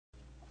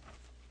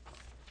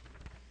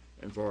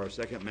And for our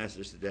second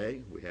message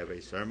today, we have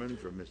a sermon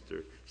from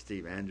Mr.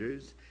 Steve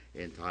Andrews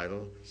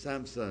entitled,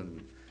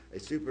 Samson, a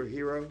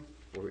Superhero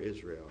for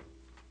Israel.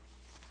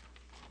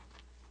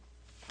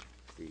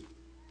 Steve.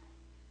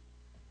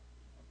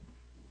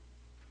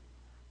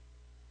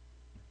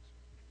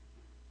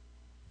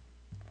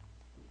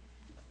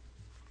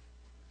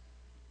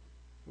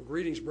 Well,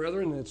 greetings,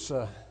 brethren. It's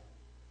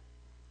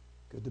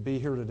good to be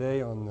here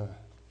today on the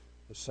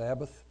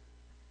Sabbath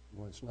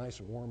when it's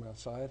nice and warm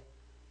outside.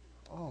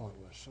 Oh, it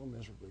was so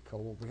miserably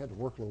cold. We had to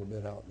work a little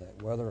bit out in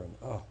that weather, and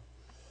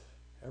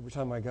every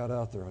time I got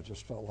out there, I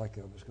just felt like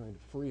I was going to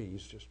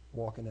freeze just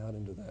walking out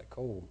into that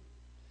cold.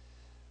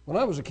 When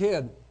I was a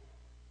kid,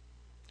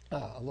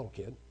 a little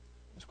kid, it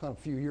was kind of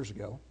a few years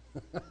ago,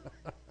 it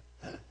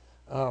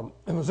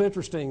was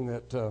interesting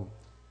that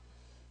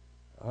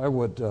I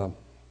would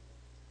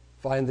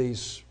find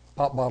these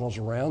pop bottles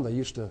around. They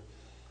used to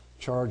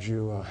charge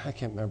you, I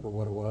can't remember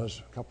what it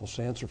was, a couple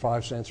cents or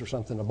 5 cents or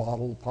something a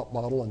bottle, pop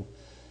bottle, and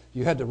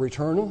you had to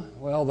return them.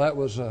 Well, that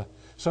was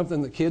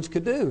something that kids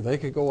could do. They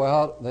could go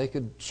out, they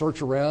could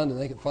search around,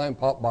 and they could find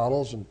pop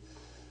bottles and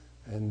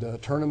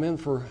turn them in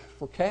for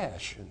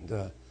cash.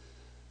 And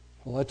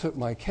well, I took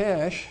my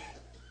cash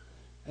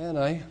and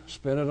I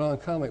spent it on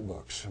comic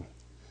books.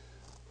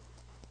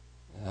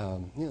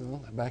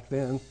 Back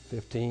then,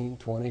 15,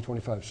 20,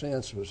 25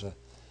 cents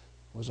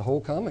was a whole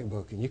comic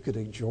book, and you could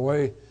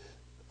enjoy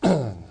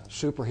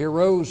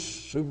superheroes,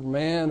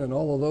 Superman, and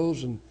all of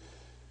those. And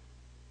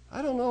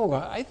I don't know.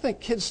 I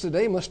think kids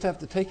today must have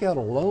to take out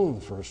a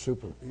loan for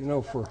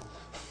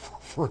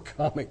a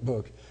comic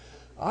book.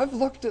 I've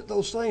looked at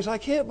those things. I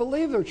can't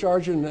believe they're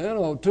charging,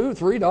 $2,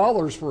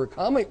 $3 for a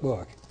comic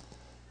book.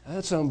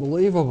 That's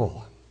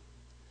unbelievable.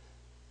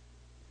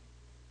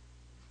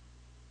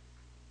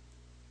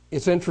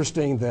 It's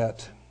interesting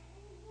that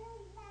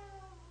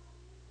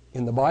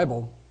in the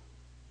Bible,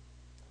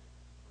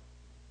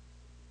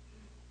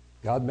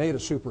 God made a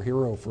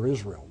superhero for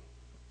Israel.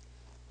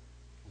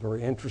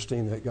 Very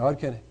interesting that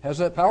God has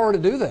that power to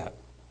do that.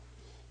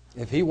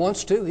 If He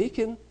wants to, He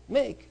can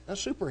make a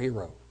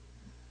superhero.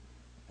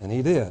 And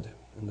He did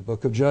in the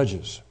book of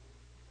Judges.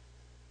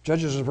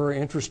 Judges is a very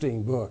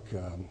interesting book.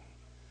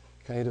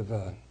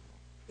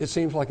 It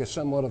seems like it's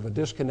somewhat of a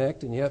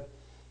disconnect, and yet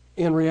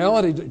in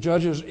reality,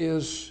 Judges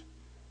is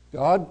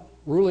God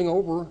ruling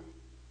over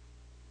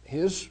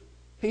His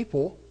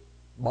people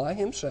by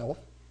Himself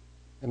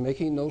and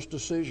making those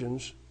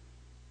decisions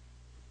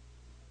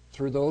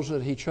through those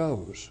that He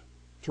chose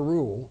to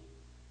rule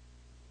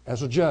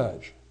as a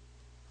judge,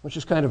 which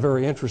is kind of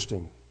very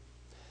interesting.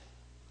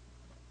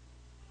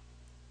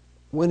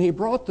 When He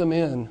brought them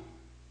in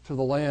to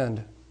the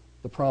land,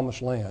 the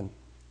promised land,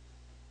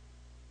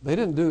 they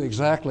didn't do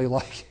exactly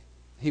like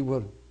He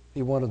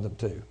wanted them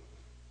to.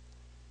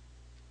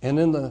 And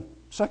in the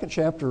second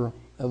chapter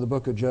of the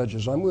book of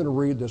Judges, I'm going to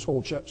read this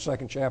whole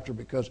second chapter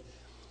because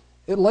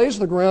it lays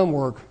the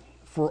groundwork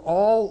for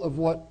all of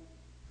what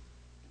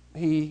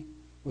He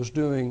was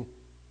doing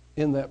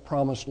in that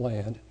promised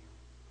land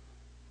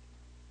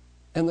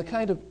and the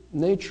kind of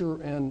nature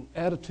and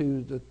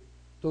attitude that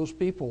those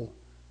people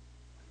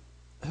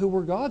who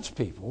were God's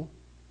people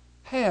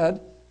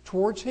had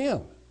towards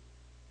Him,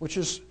 which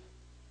is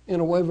in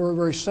a way very,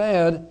 very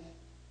sad,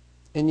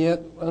 and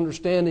yet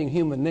understanding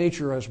human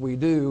nature as we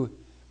do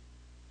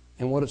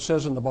and what it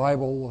says in the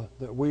Bible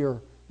that we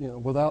are,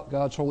 without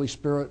God's Holy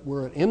Spirit,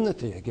 we're at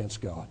enmity against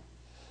God.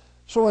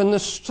 So in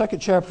this second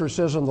chapter it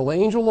says, And the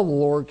angel of the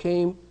Lord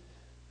came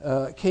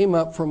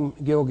up from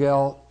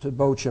Gilgal to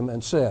Bochim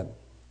and said,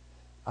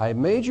 I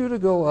made you to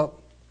go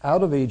up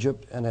out of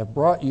Egypt and have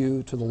brought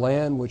you to the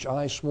land which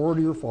I swore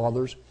to your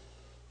fathers.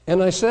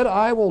 And I said,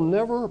 I will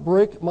never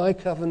break my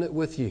covenant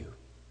with you.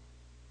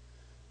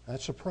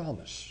 That's a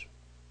promise.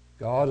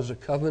 God is a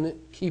covenant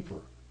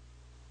keeper.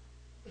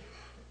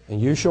 And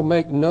you shall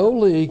make no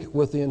league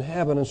with the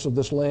inhabitants of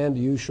this land.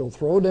 You shall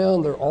throw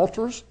down their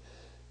altars,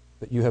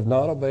 but you have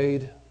not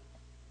obeyed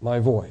my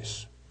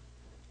voice.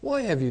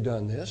 Why have you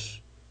done this?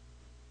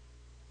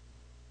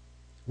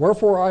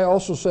 Wherefore I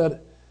also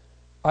said,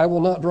 I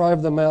will not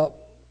drive them out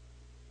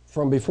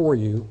from before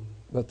you,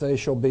 but they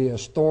shall be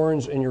as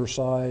thorns in your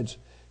sides,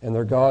 and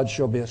their gods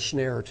shall be a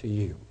snare to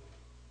you.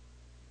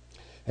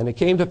 And it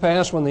came to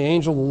pass when the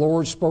angel of the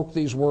Lord spoke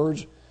these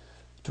words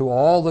to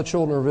all the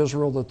children of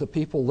Israel that the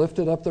people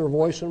lifted up their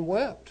voice and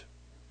wept.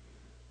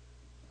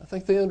 I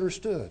think they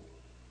understood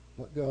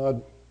what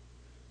God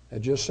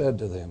had just said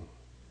to them.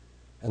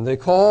 And they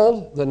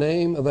called the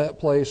name of that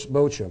place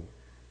Bochim,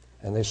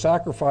 and they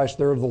sacrificed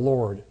there to the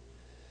Lord.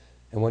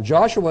 And when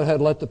Joshua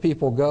had let the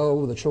people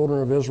go, the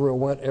children of Israel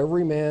went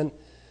every man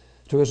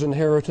to his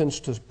inheritance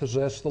to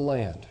possess the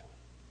land.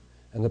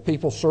 And the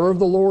people served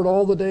the Lord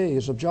all the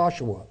days of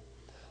Joshua,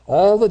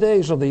 all the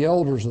days of the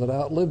elders that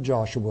outlived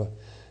Joshua,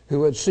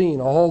 who had seen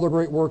all the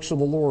great works of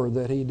the Lord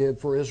that He did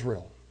for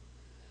Israel.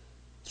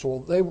 So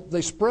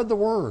they spread the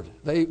word.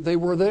 They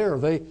were there.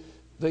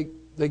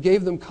 They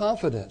gave them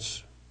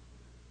confidence.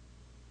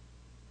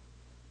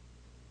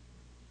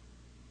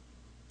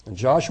 And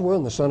Joshua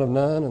and the son of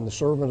Nun and the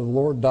servant of the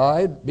Lord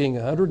died, being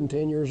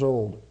 110 years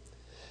old.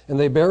 And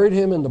they buried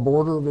him in the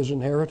border of his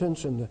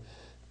inheritance in the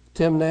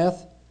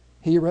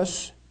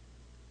Timnath-Heres,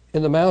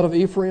 in the mount of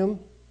Ephraim,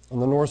 on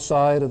the north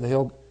side of the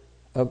hill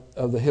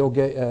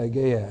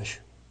Gaash.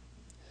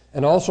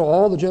 And also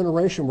all the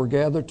generation were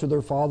gathered to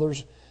their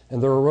fathers,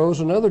 and there arose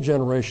another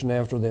generation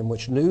after them,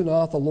 which knew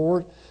not the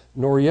Lord,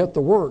 nor yet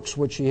the works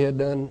which he had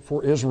done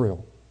for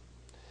Israel.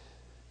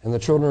 And the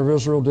children of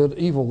Israel did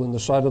evil in the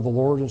sight of the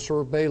Lord and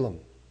served Balaam.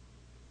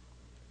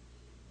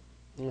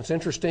 And it's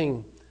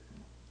interesting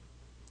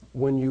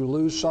when you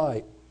lose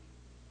sight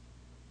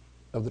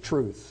of the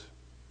truth,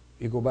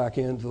 you go back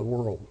into the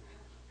world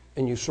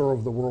and you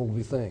serve the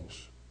worldly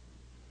things.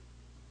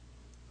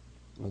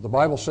 The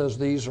Bible says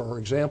these are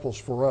examples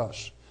for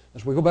us.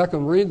 As we go back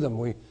and read them,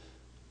 we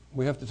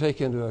have to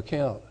take into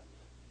account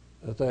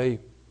that they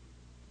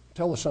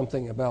tell us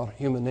something about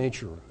human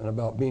nature and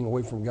about being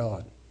away from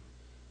God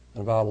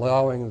and about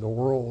allowing the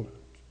world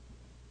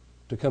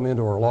to come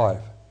into our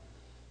life.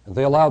 And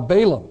they allowed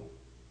Balaam,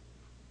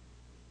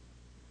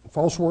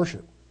 false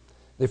worship.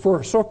 They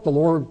forsook the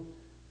Lord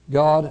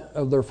God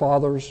of their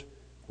fathers,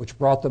 which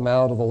brought them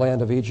out of the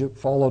land of Egypt,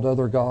 followed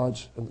other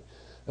gods,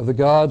 of the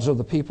gods of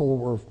the people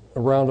were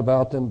around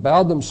about them,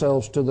 bowed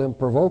themselves to them,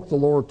 provoked the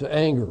Lord to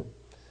anger.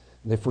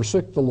 And they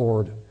forsook the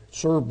Lord,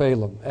 served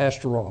Balaam,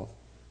 Ashtaroth.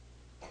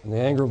 And the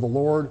anger of the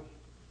Lord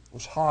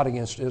was hot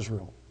against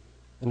Israel.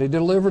 And he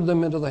delivered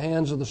them into the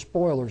hands of the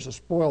spoilers to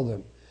spoil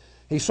them.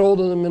 He sold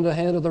them into the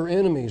hand of their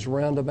enemies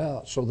round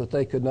about, so that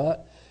they could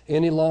not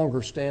any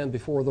longer stand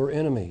before their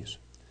enemies.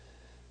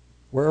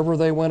 Wherever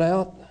they went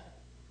out,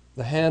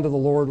 the hand of the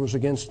Lord was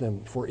against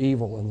them for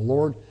evil. And the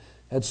Lord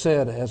had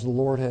said, as the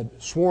Lord had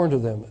sworn to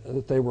them,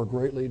 that they were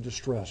greatly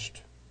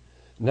distressed.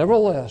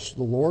 Nevertheless,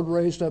 the Lord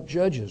raised up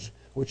judges,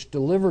 which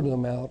delivered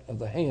them out of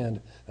the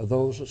hand of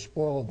those that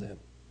spoiled them.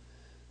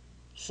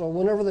 So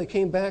whenever they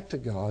came back to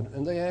God,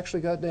 and they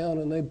actually got down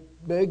and they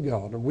begged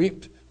God and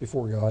wept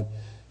before God,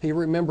 he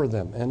remembered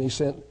them, and he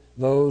sent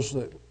those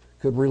that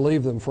could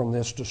relieve them from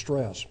this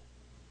distress.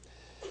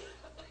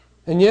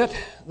 And yet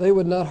they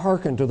would not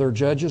hearken to their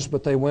judges,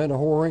 but they went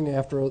a-whoring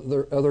after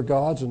their other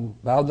gods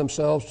and bowed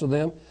themselves to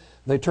them.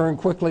 They turned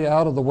quickly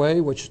out of the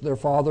way which their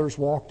fathers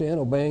walked in,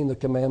 obeying the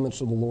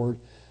commandments of the Lord,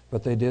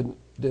 but they did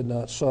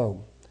not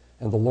so.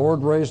 And the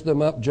Lord raised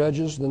them up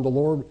judges. Then the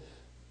Lord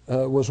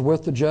was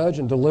with the judge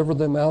and delivered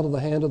them out of the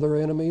hand of their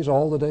enemies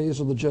all the days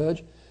of the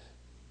judge.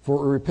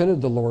 For it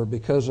repented the Lord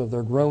because of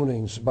their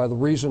groanings, by the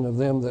reason of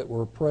them that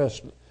were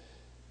oppressed,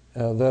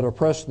 that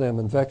oppressed them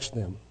and vexed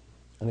them.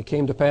 And it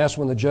came to pass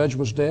when the judge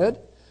was dead,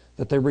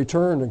 that they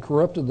returned and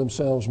corrupted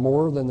themselves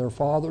more than their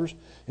fathers,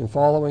 in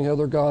following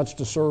other gods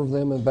to serve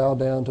them and bow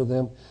down to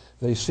them.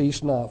 They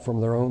ceased not from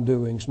their own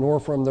doings, nor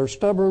from their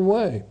stubborn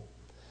way.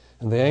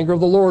 And the anger of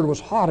the Lord was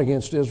hot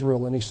against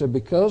Israel. And he said,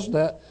 because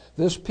that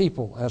this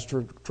people has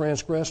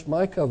transgressed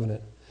my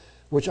covenant,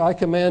 which I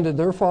commanded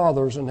their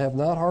fathers, and have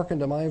not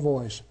hearkened to my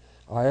voice,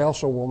 I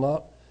also will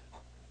not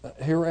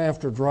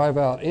hereafter drive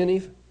out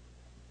any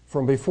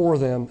from before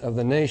them of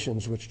the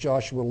nations which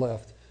Joshua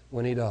left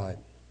when he died,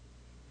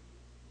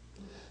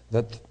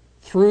 that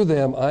through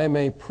them I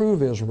may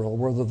prove Israel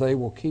whether they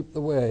will keep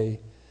the way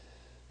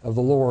of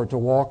the Lord to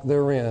walk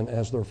therein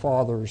as their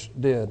fathers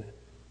did,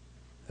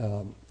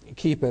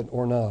 keep it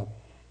or not.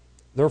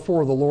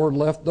 Therefore the Lord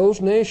left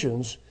those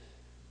nations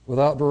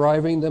without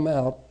driving them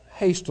out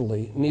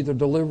hastily, neither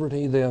delivered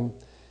he them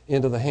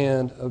into the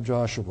hand of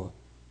Joshua.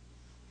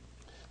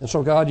 And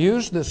so God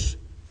used this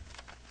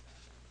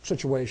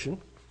situation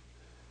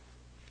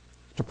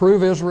to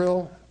prove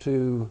Israel,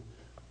 to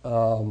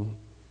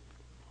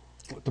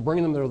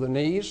bring them to their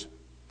knees.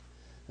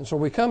 And so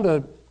we come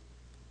to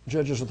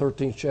Judges, the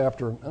 13th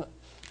chapter. I'm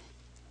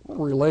going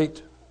to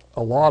relate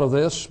a lot of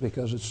this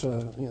because it's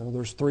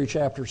there's 3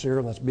 chapters here,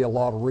 and that's be a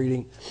lot of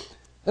reading.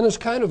 And it's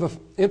kind of an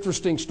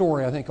interesting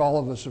story. I think all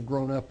of us have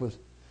grown up with.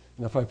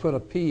 And if I put a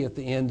P at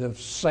the end of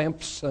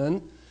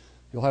Samson,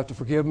 you'll have to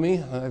forgive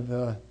me.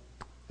 I've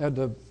had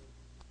to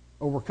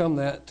overcome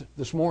that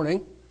this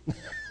morning.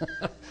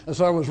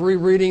 As I was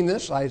rereading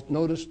this, I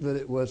noticed that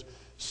it was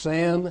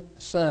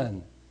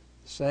Samson,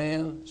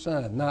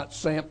 not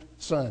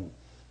Samson,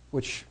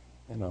 which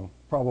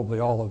probably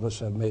all of us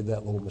have made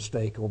that little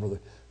mistake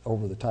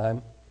over the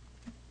time.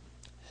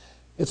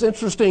 It's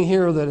interesting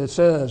here that it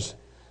says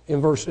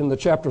in the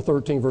chapter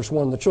 13, verse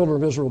 1, the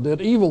children of Israel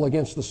did evil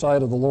against the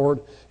sight of the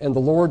Lord, and the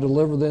Lord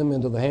delivered them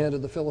into the hand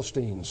of the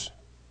Philistines.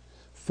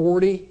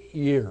 40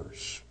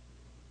 years.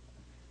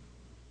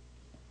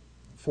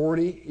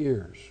 40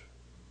 years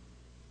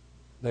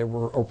they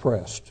were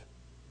oppressed.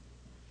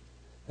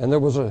 And there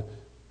was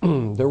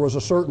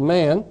a certain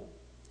man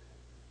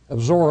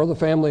of Zorah, the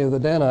family of the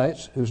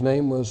Danites, whose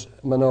name was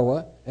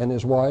Manoah, and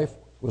his wife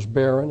was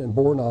barren and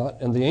bore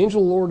not. And the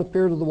angel of the Lord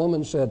appeared to the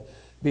woman and said,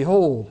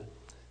 Behold,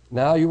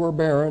 now you are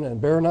barren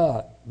and bear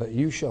not, but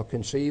you shall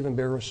conceive and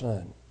bear a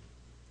son.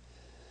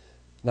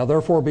 Now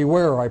therefore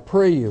beware, I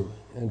pray you,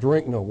 and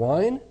drink no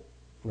wine,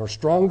 nor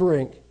strong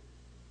drink,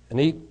 and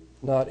eat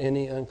not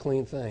any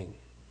unclean thing.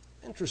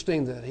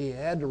 interesting that he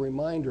had to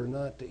remind her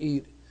not to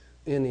eat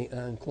any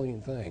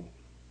unclean thing.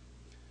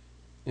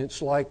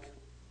 It's like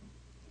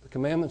the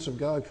commandments of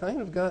God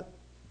kind of got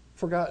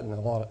forgotten a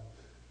lot.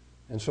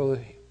 And so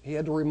he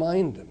had to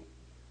remind them.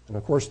 And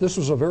of course, this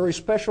was a very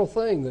special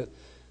thing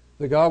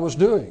that God was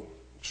doing,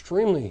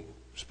 extremely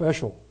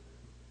special.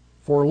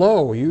 For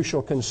lo, you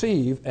shall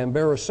conceive and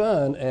bear a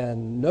son,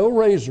 and no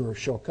razor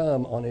shall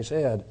come on his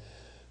head,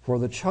 for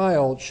the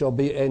child shall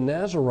be a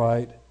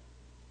Nazarite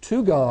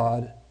to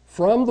God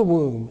from the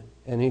womb,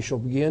 and he shall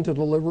begin to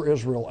deliver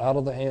Israel out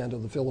of the hand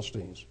of the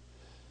Philistines.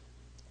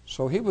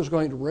 So he was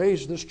going to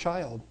raise this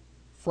child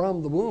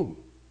from the womb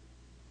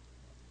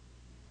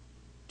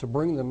to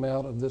bring them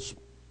out of this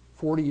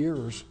 40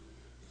 years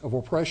of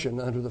oppression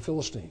under the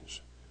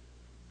Philistines.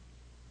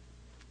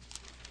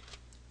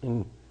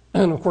 And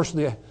of course,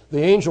 the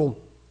angel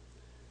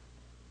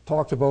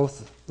talked to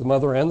both the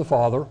mother and the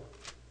father,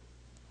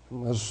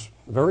 and was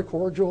very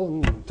cordial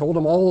and told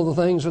them all of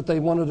the things that they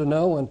wanted to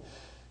know.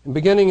 And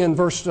beginning in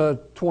verse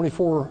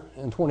 24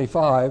 and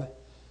 25,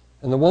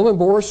 and the woman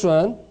bore a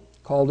son,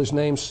 called his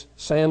name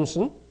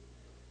Samson,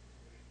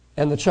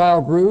 and the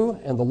child grew,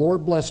 and the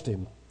Lord blessed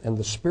him. And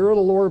the Spirit of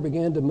the Lord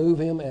began to move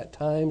him at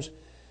times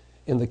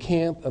in the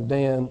camp of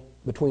Dan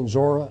between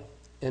Zorah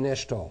and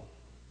Eshtaol.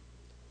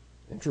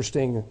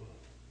 Interesting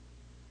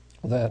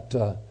that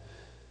the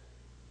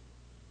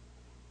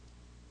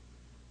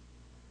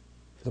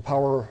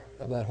power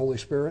of that Holy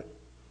Spirit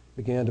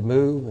began to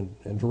move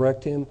and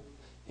direct him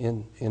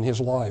in his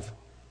life.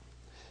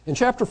 In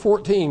chapter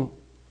 14,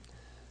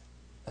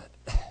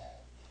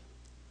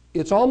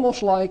 it's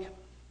almost like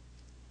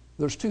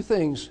there's two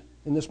things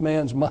in this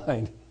man's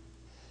mind.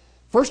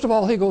 First of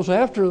all, he goes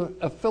after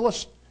a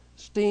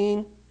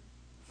Philistine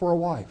for a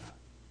wife.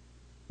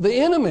 The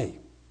enemy.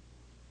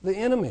 The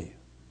enemy.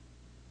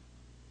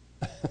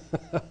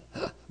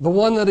 The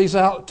one that he's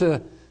out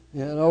to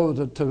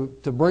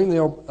bring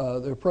the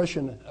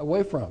oppression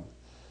away from.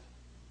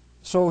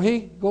 So he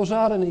goes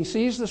out and he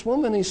sees this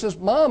woman and he says,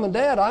 Mom and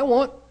Dad, I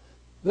want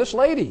this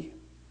lady.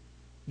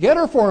 Get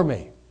her for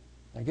me.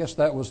 I guess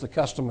that was the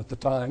custom at the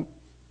time.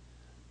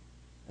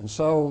 And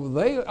so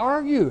they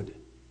argued.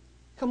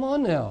 Come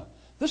on now.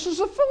 This is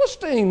a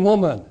Philistine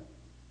woman.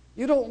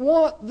 You don't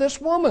want this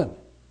woman. And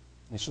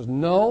he says,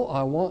 no,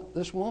 I want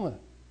this woman.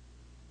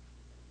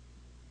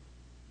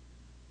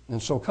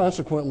 And so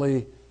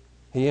consequently,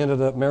 he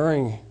ended up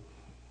marrying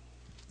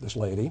this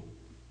lady.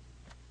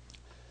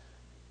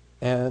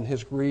 And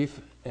his grief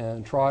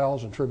and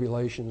trials and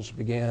tribulations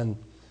began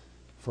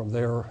from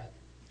there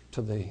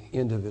to the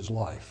end of his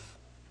life.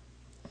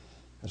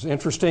 It's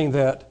interesting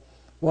that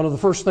one of the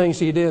first things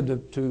he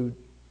did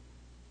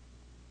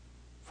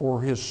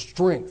for his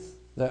strength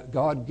that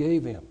God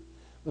gave him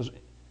was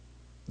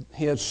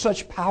he had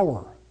such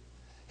power.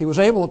 He was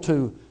able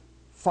to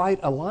fight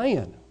a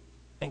lion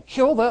and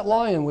kill that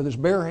lion with his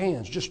bare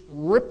hands, just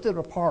ripped it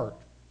apart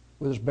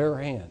with his bare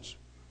hands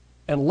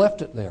and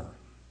left it there.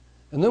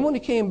 And then when he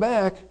came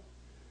back, it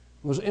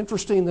was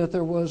interesting that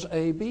there was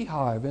a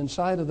beehive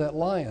inside of that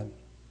lion.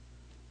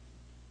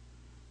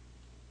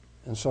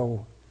 And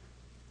so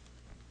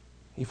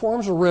he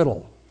forms a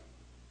riddle,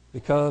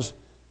 because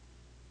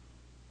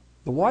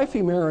the wife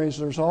he marries,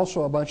 there's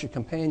also a bunch of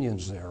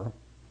companions there.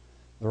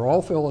 They're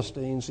all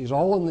Philistines. He's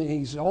all in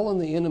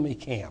the enemy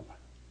camp.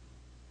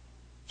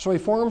 So he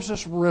forms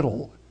this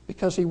riddle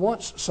because he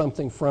wants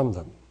something from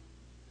them.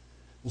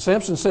 And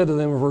Samson said to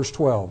them in verse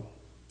 12,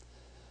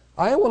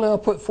 I will now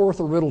put forth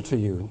a riddle to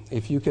you.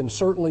 If you can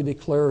certainly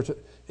declare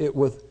it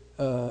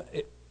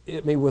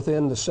me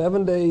within the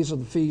 7 days of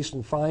the feast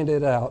and find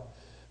it out,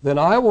 then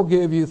I will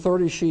give you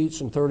 30 sheets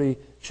and 30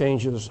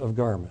 changes of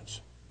garments.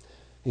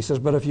 He says,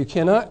 but if you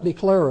cannot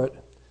declare it,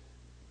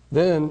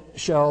 then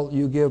shall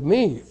you give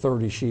me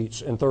 30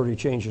 sheets and 30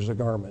 changes of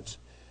garments.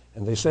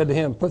 And they said to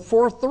him, put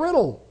forth the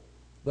riddle,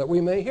 that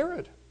we may hear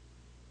it.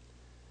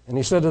 And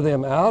he said to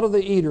them, out of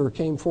the eater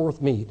came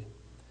forth meat,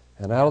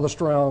 and out of the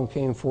strong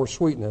came forth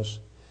sweetness,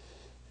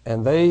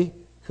 and they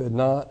could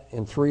not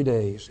in 3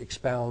 days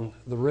expound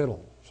the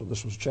riddle. So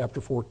this was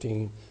chapter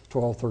 14,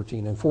 12,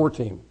 13, and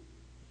 14.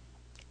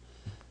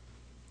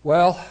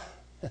 Well,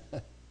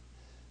 the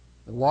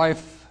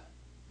wife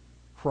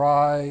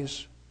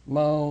cries,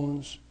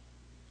 moans,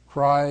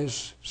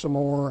 cries some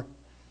more,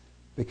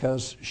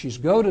 because she's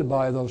goaded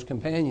by those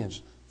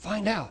companions.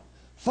 Find out.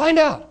 Find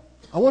out.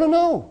 I want to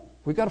know.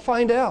 We've got to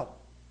find out.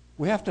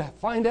 We have to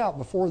find out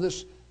before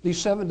these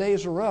 7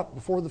 days are up,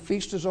 before the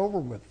feast is over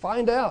with.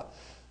 Find out.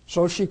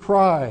 So she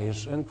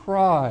cries and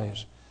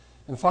cries.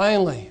 And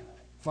finally,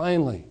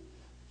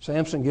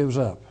 Samson gives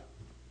up,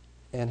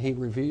 and he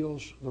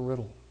reveals the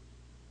riddle.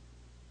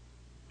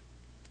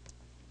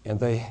 And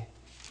when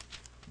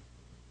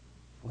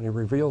he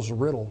reveals the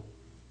riddle,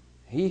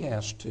 he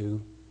has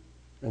to,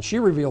 and she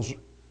reveals it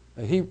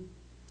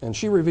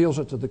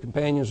to the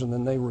companions, and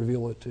then they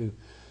reveal it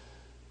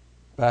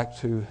back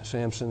to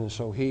Samson. And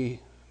so he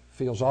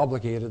feels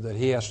obligated that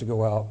he has to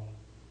go out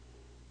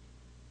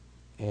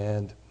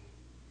and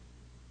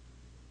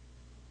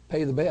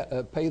pay the bet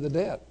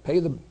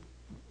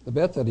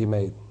that he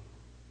made.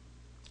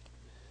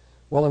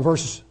 Well, in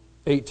verses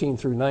 18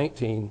 through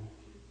 19,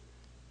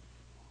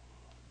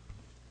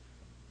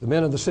 the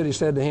men of the city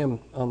said to him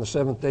on the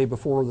seventh day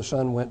before the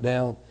sun went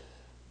down,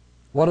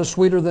 "What is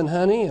sweeter than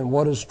honey, and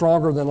what is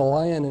stronger than a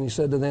lion?" And he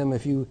said to them,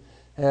 "If you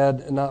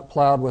had not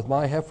plowed with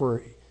my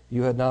heifer,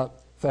 you had not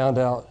found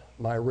out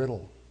my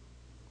riddle."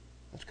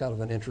 That's kind of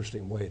an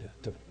interesting way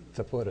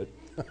to put it.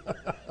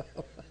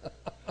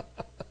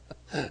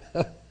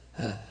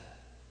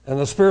 And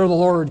the Spirit of the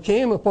Lord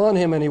came upon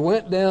him, and he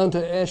went down to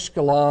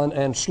Ashkelon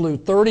and slew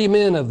 30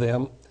 men of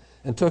them,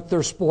 and took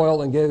their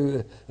spoil and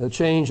gave a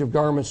change of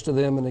garments to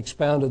them, and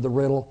expounded the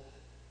riddle.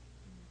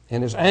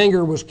 And his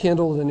anger was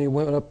kindled, and he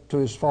went up to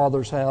his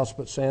father's house.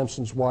 But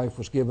Samson's wife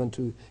was given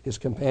to his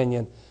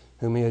companion,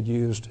 whom he had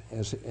used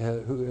as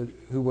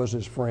who was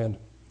his friend.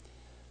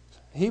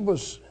 He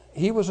was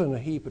in a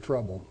heap of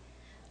trouble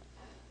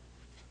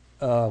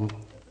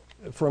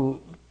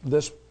from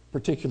this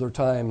particular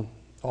time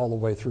all the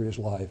way through his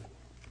life.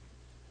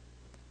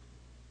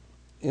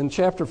 In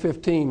chapter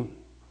 15,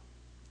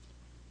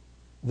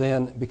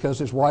 then, because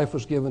his wife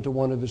was given to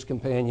one of his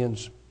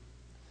companions,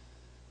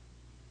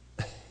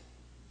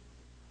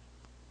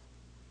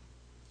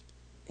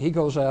 he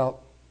goes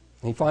out,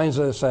 he finds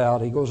this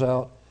out, he goes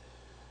out,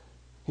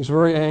 he's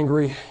very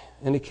angry,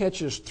 and he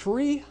catches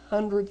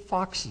 300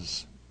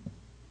 foxes.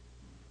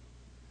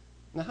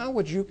 Now, how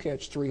would you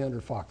catch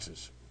 300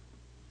 foxes?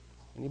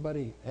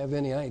 Anybody have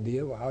any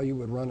idea how you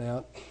would run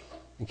out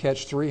and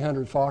catch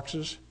 300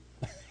 foxes?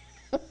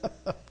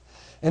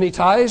 And he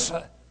ties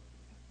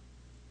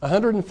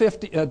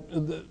 150,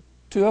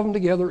 two of them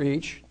together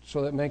each,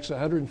 so that makes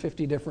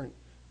 150 different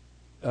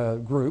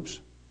groups.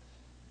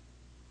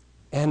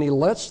 And he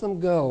lets them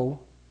go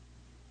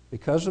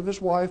because of his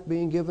wife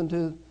being given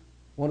to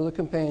one of the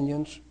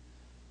companions,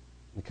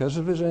 because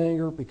of his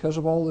anger, because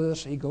of all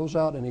this. He goes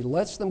out and he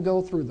lets them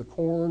go through the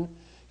corn.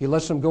 He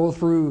lets them go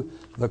through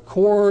the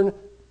corn.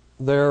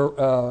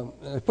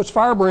 He puts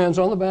firebrands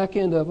on the back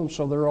end of them,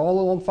 so they're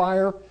all on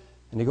fire.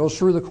 And he goes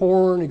through the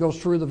corn, he goes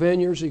through the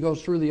vineyards, he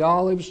goes through the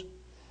olives,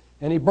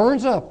 and he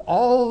burns up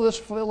all of this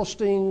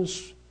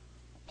Philistines'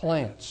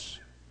 plants.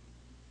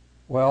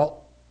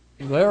 Well,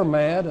 they're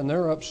mad and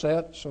they're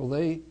upset, so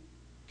they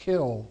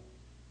kill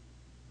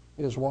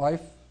his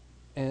wife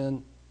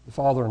and the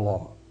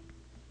father-in-law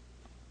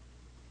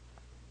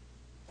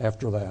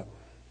after that.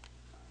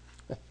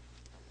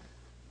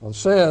 Well, it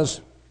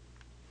says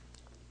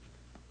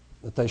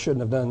that they shouldn't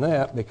have done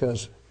that,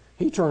 because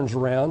he turns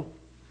around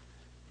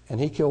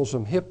and he kills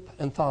them hip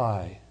and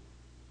thigh.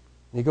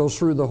 And he goes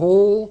through the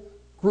whole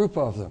group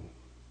of them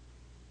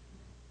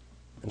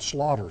and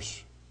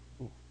slaughters.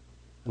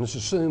 And it's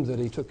assumed that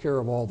he took care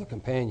of all the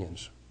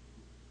companions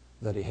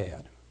that he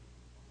had.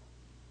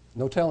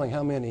 No telling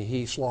how many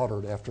he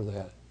slaughtered after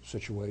that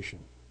situation.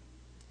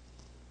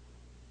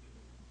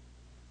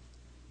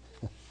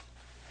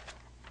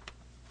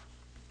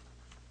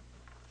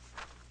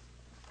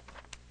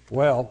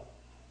 Well,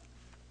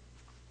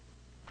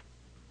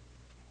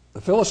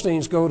 the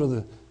Philistines go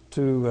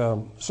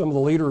to some of the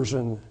leaders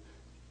in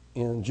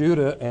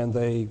Judah, and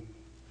they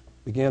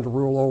began to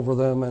rule over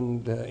them,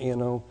 and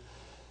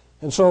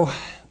and so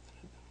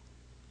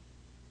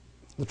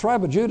the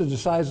tribe of Judah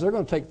decides they're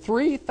going to take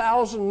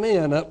 3,000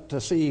 men up to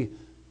see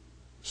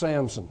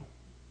Samson.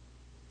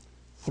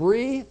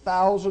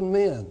 3,000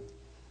 men.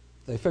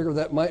 They figured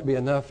that might be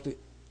enough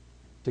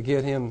to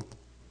get him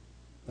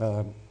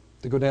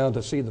to go down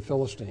to see the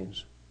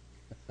Philistines.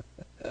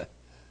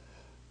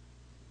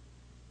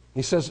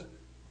 He says,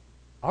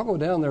 "I'll go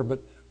down there, but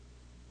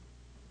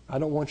I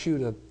don't want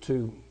you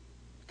to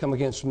come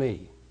against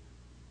me."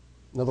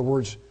 In other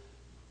words,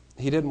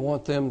 he didn't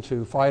want them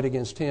to fight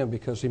against him,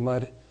 because he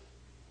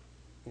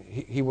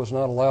was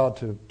not allowed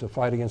to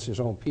fight against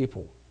his own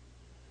people.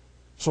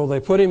 So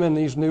they put him in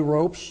these new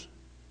ropes,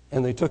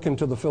 and they took him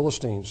to the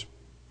Philistines.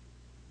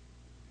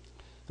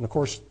 And of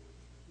course,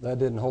 that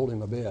didn't hold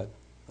him a bit.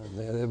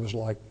 It was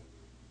like,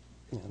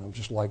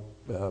 just like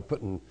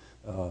putting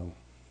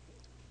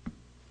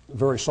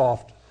very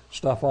soft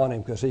stuff on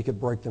him, because he could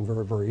break them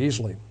very, very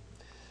easily.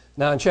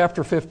 Now in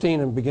chapter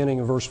 15 and beginning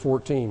of verse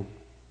 14.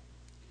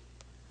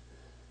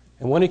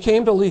 "And when he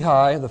came to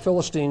Lehi, the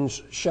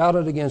Philistines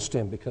shouted against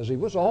him," because he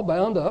was all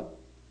bound up.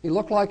 He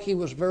looked like he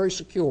was very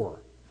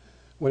secure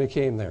when he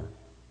came there.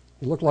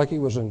 He looked like he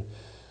was in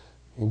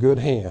good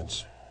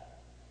hands.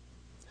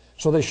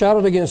 "So they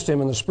shouted against him,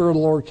 and the Spirit of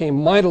the Lord came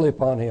mightily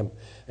upon him,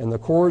 and the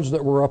cords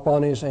that were up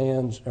on his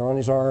hands or on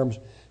his arms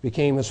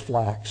became as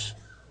flax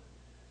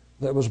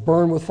that was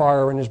burned with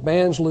fire, and his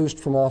bands loosed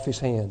from off his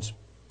hands.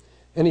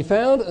 And he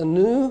found a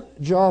new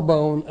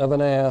jawbone of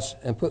an ass,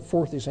 and put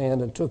forth his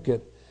hand and took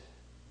it,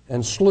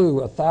 and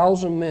slew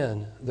 1,000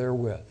 men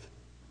therewith."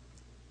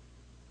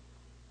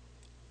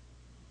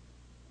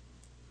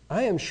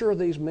 I am sure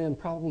these men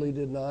probably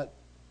did not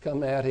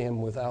come at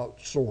him without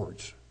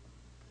swords.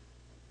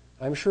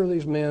 I'm sure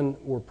these men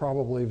were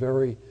probably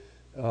very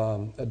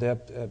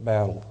adept at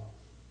battle.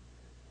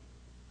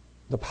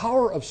 The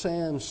power of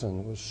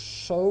Samson was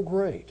so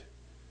great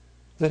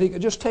that he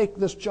could just take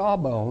this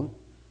jawbone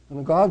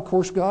And God, of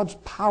course, God's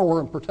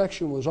power and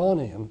protection was on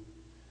him.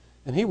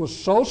 And he was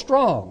so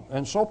strong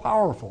and so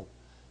powerful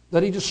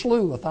that he just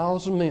slew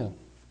 1,000 men.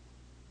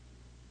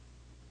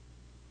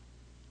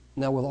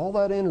 Now, with all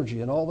that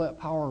energy and all that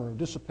power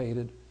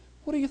dissipated,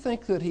 what do you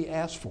think that he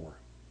asked for?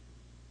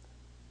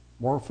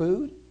 More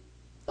food?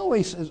 No,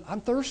 he says,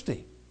 I'm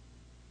thirsty.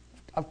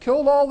 I've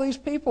killed all these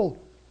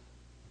people.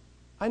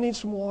 I need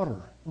some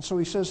water. And so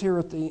he says here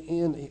at the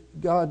end,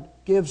 God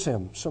gives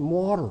him some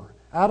water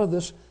out of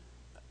this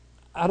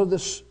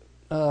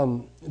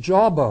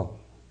jawbone.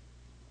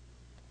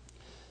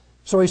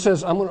 So he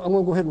says, I'm going to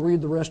go ahead and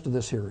read the rest of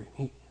this here.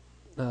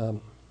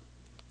 And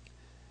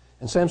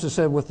Samson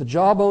said, with the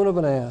jawbone of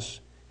an ass,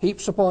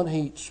 heaps upon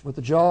heaps, with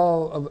the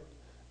jaw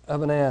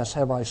of an ass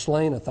have I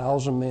slain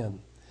 1,000 men.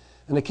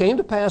 And it came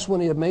to pass when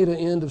he had made an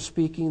end of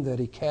speaking that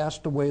he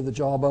cast away the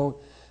jawbone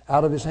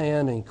out of his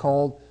hand, and he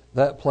called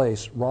that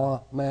place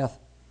Ramath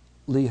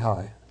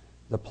Lehi,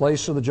 the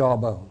place of the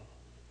jawbone.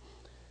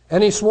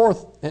 And he swore,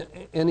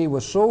 and he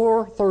was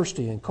sore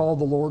thirsty, and called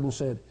the Lord and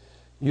said,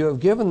 you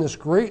have given this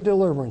great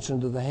deliverance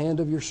into the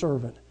hand of your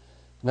servant.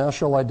 Now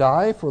shall I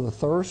die for the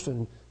thirst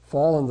and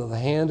fall into the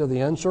hand of the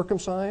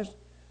uncircumcised?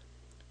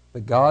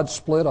 But God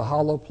split a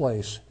hollow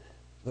place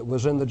that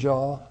was in the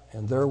jaw,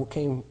 and there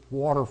came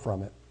water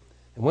from it.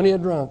 And when he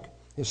had drunk,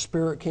 his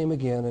spirit came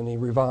again, and he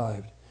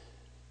revived.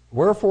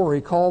 Wherefore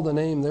he called the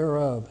name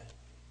thereof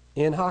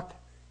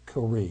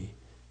Enhakkore,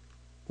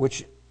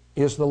 which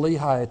is the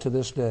Lehi to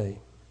this day.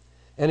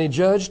 And he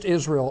judged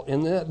Israel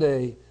in that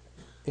day,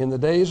 in the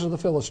days of the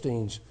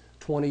Philistines,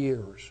 20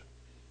 years.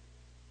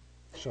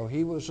 So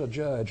he was a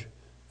judge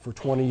for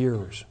 20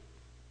 years.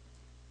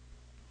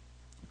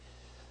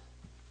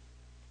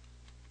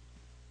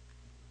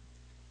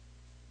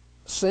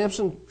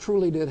 Samson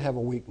truly did have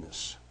a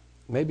weakness.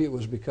 Maybe it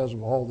was because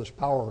of all this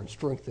power and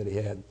strength that he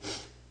had.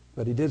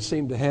 But he did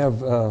seem to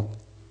have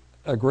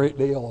a great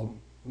deal of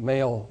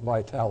male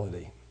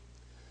vitality.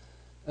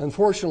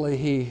 Unfortunately,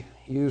 he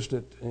used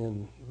it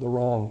in the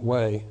wrong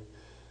way.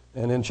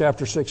 And in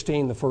chapter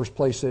 16, the first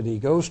place that he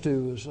goes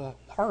to is a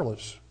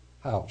harlot's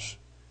house.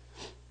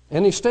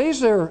 And he stays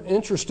there,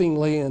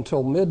 interestingly,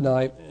 until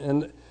midnight.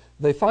 And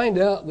they find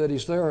out that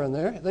he's there, and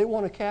they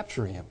want to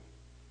capture him.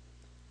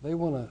 They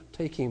want to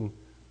take him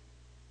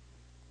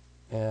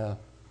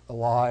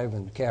alive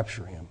and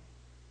capture him.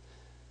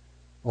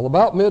 Well,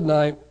 about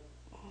midnight,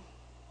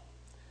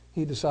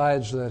 he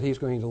decides that he's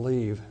going to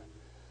leave.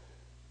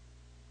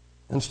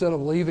 Instead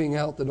of leaving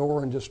out the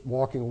door and just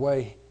walking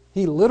away,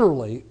 he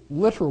literally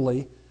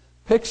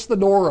picks the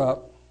door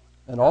up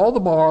and all the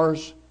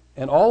bars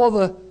and all of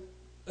the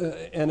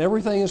and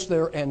everything is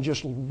there, and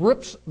just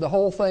rips the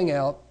whole thing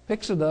out,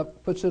 picks it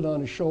up, puts it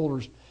on his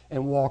shoulders,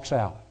 and walks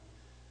out.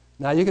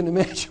 Now you can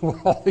imagine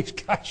what all these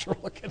guys are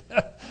looking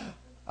at.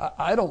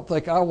 I don't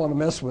think I want to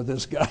mess with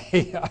this guy.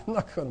 I'm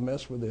not going to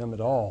mess with him at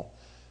all.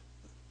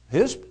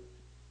 His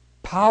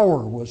power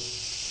was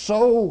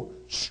so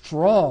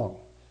strong.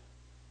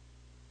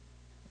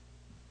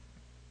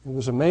 It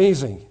was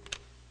amazing.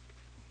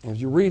 As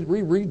you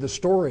reread the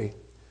story,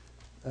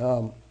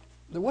 there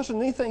wasn't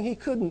anything he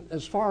couldn't,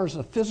 as far as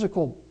the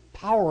physical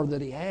power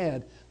that he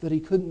had, that he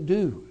couldn't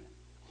do.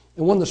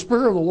 And when the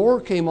Spirit of the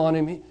Lord came on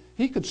him,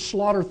 he could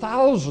slaughter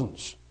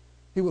thousands.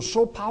 He was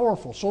so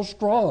powerful, so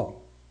strong.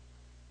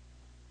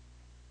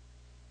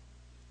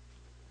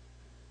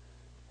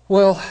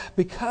 Well,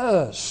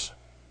 because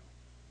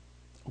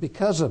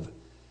of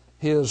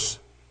his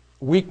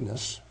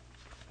weakness,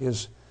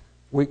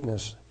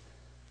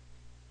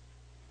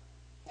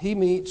 he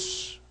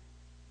meets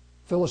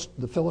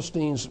the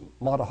Philistines'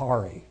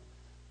 Matahari.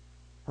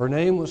 Her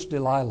name was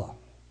Delilah.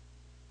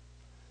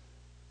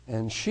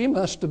 And she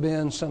must have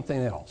been something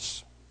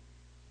else.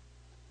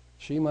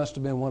 She must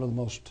have been one of the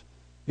most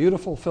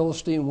beautiful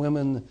Philistine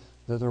women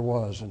that there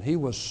was. And he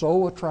was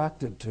so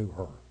attracted to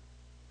her.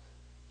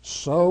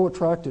 So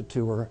attracted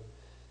to her.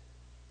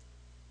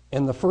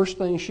 And the first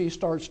thing she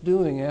starts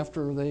doing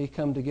after they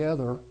come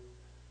together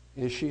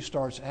is she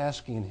starts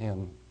asking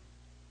him,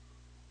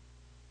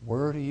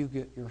 where do you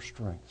get your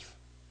strength?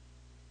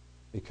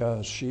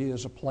 Because she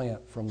is a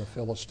plant from the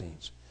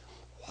Philistines.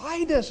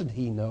 Why doesn't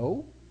he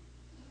know?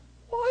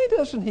 Why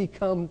doesn't he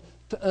come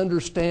to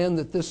understand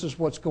that this is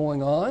what's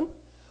going on?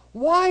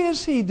 Why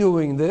is he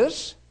doing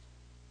this?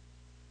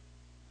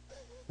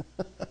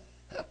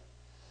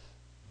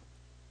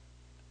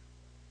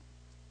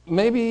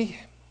 Maybe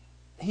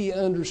he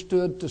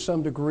understood to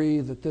some degree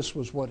that this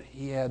was what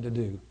he had to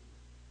do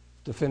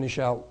to finish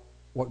out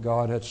what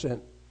God had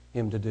sent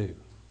him to do.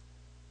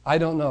 I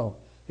don't know.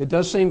 It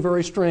does seem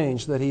very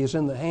strange that he is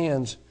in the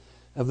hands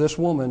of this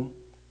woman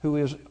who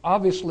is,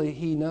 obviously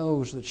he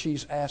knows that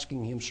she's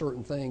asking him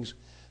certain things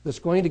that's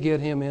going to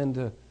get him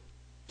into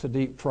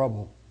deep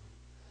trouble.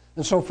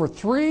 And so for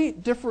three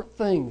different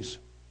things,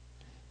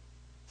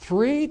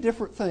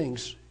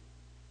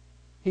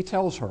 he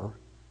tells her.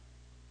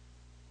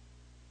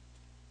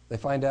 They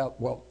find out,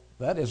 well,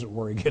 that isn't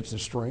where he gets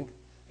his strength.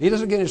 He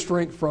doesn't get his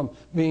strength from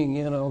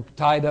being,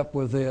 tied up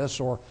with this,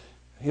 or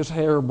his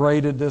hair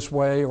braided this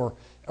way, or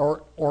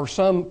or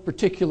some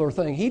particular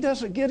thing. He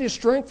doesn't get his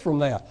strength from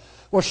that.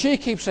 Well, she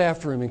keeps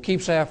after him and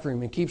keeps after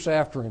him and keeps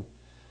after him.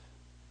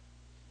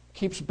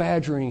 Keeps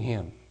badgering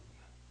him,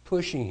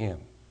 pushing him.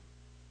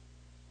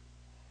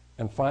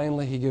 And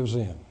finally he gives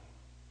in.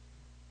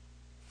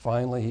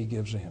 Finally he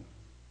gives in.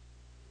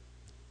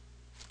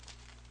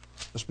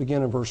 Let's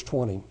begin in verse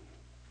 20.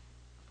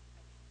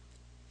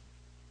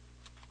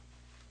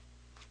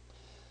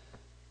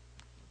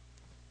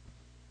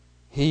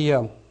 He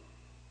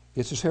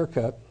gets his hair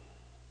cut,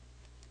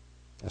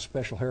 a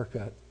special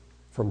haircut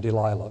from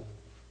Delilah.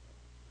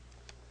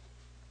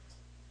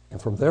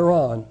 And from there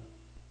on,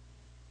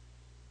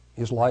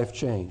 his life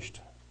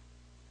changed.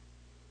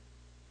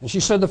 And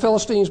she said, "The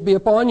Philistines be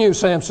upon you,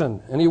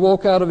 Samson." And he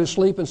woke out of his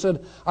sleep and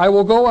said, "I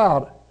will go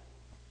out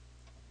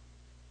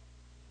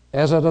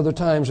as at other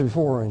times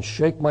before, and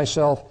shake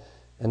myself."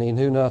 And he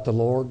knew not the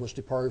Lord was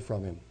departed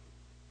from him.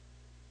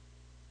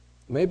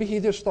 Maybe he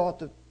just thought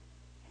that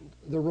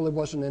there really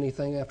wasn't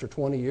anything after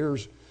 20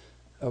 years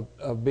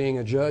of being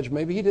a judge.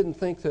 Maybe he didn't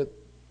think that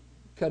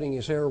cutting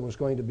his hair was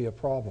going to be a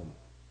problem.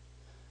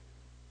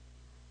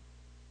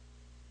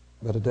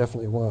 But it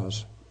definitely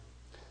was.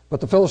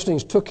 But the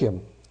Philistines took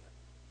him,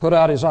 put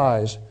out his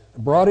eyes,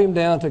 brought him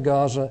down to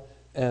Gaza,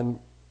 and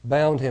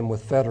bound him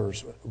with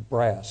fetters of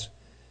brass.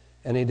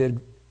 And he did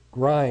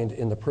grind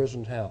in the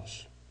prison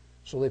house.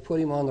 So they put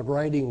him on the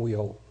grinding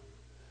wheel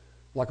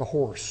like a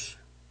horse.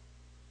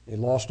 He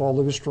lost all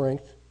of his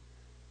strength.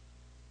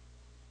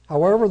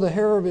 However, the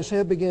hair of his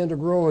head began to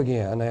grow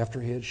again after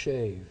he had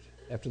shaved.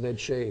 After they'd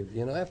shaved.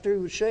 You know, after he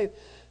was shaved,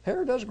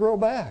 hair does grow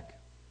back.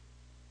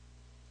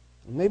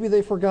 Maybe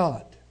they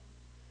forgot.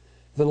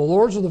 Then the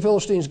lords of the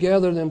Philistines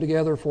gathered them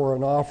together for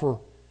an offer,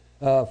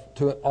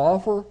 to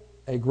offer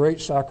a great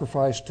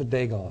sacrifice to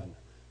Dagon.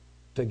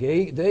 To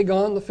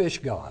Dagon the fish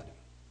god.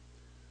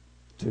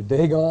 To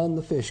Dagon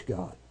the fish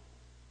god.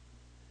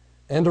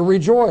 And to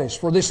rejoice,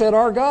 for they said,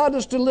 "Our God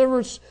has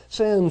delivered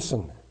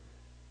Samson,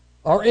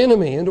 our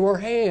enemy, into our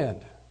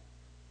hand."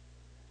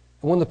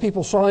 And when the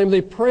people saw him,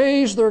 they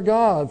praised their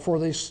God, for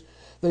they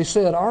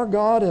said, "Our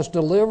God has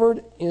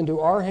delivered into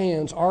our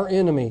hands our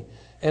enemy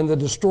and the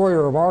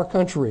destroyer of our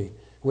country,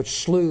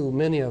 which slew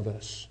many of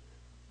us."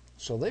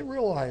 So they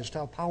realized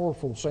how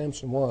powerful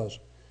Samson was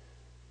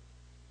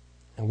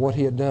and what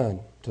he had done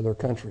to their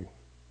country.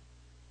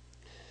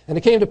 And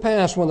it came to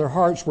pass when their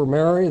hearts were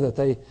merry that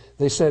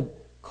they said,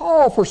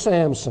 "Call for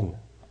Samson,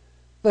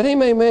 that he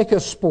may make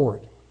us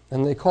sport."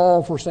 And they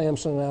called for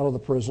Samson out of the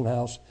prison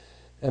house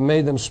and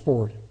made them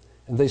sport.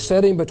 And they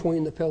set him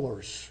between the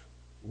pillars.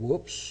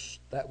 Whoops,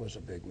 that was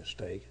a big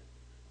mistake.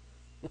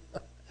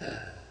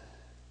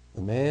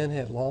 The man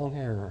had long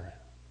hair.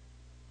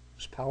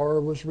 His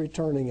power was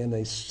returning, and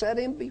they set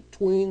him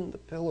between the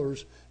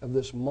pillars of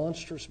this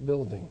monstrous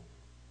building.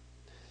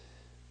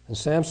 And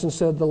Samson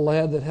said to the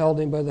lad that held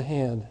him by the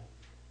hand,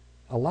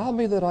 "Allow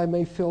me that I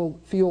may feel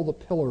the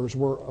pillars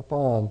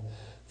whereupon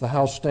the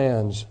house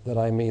stands, that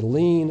I may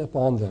lean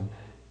upon them."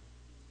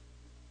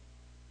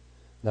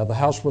 Now the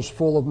house was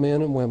full of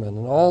men and women,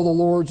 and all the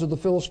lords of the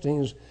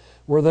Philistines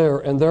were there.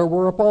 And there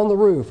were upon the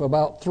roof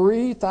about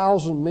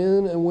 3,000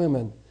 men and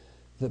women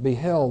that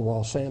beheld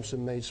while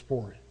Samson made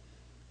sport.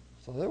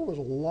 So there was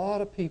a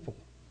lot of people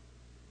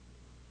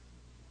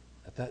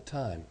at that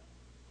time.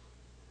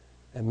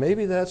 And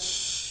maybe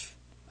that's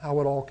how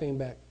it all came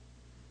back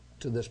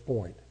to this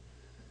point.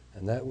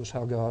 And that was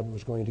how God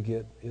was going to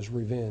get his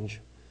revenge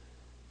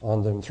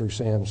on them through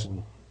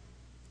Samson.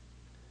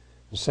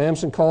 And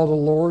Samson called to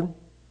the Lord.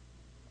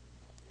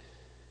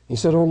 He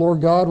said, "O Lord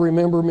God,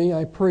 remember me,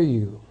 I pray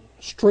you.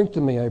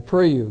 Strengthen me, I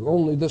pray you,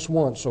 only this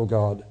once, O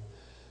God,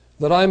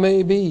 that I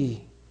may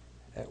be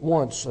at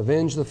once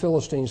avenge the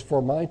Philistines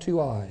for my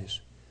two eyes."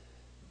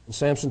 And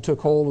Samson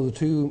took hold of the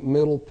two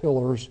middle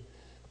pillars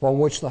upon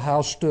which the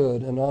house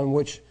stood, and on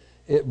which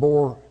it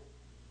bore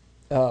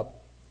of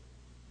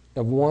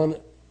one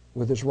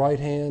with his right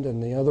hand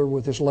and the other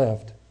with his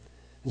left.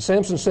 And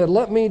Samson said,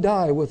 "Let me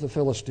die with the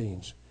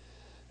Philistines."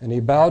 And he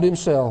bowed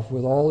himself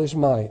with all his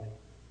might.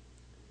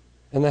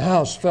 And the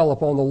house fell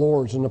upon the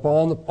lords and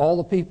upon all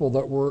the people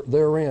that were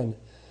therein.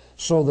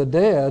 So the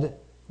dead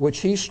which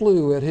he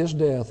slew at his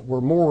death were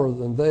more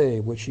than they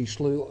which he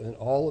slew in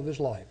all of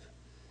his life.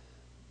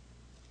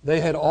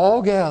 They had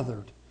all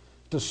gathered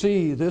to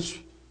see this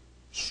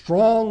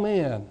strong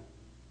man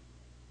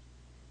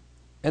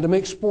and to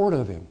make sport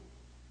of him.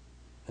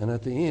 And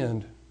at the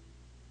end,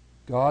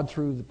 God,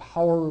 through the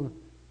power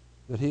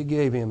that he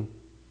gave him,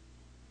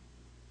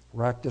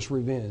 wreaked this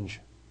revenge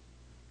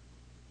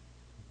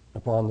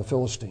upon the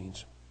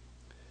Philistines.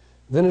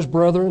 Then his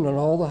brethren and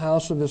all the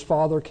house of his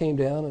father came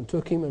down and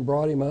took him and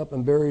brought him up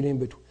and buried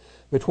him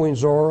between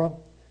Zorah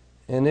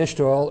and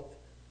Eshtaol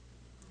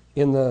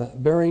in the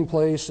burying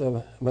place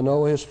of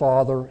Manoah his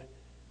father.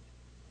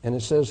 And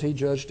it says he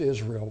judged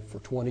Israel for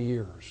 20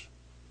 years.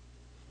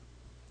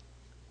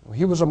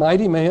 He was a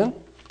mighty man,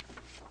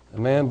 a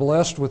man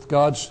blessed with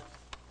God's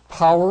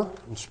power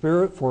and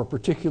spirit for a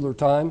particular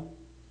time.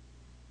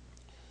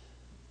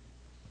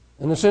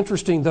 And it's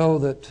interesting, though,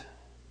 that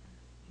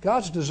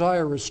God's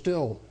desire is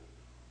still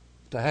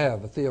to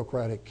have a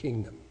theocratic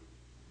kingdom.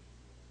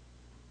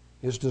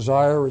 His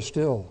desire is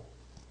still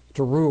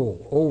to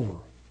rule over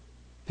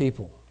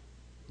people.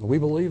 And we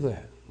believe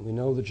that. We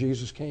know that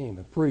Jesus came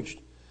and preached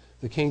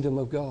the kingdom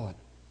of God.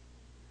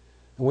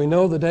 And we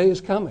know the day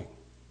is coming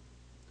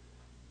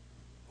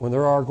when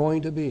there are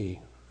going to be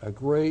a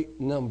great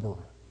number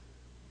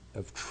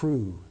of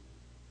true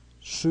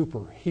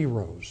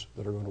superheroes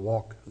that are going to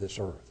walk this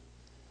earth.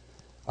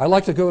 I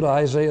like to go to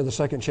Isaiah, the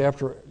 2nd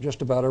chapter,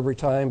 just about every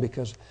time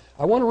because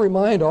I want to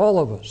remind all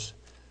of us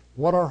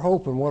what our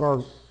hope and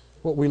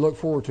what we look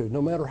forward to.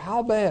 No matter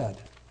how bad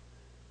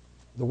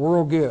the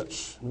world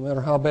gets, no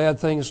matter how bad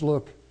things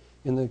look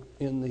in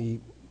the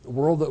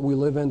world that we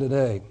live in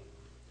today,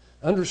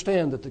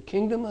 understand that the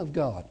kingdom of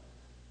God,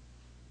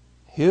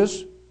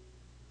 His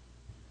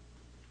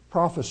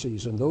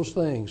prophecies and those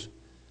things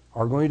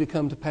are going to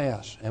come to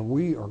pass, and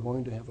we are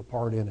going to have a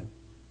part in it.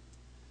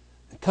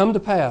 Come to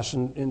pass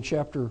in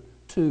chapter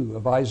 2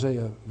 of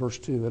Isaiah, verse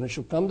 2, and it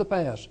shall come to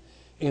pass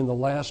in the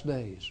last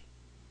days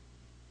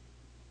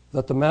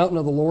that the mountain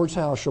of the Lord's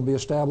house shall be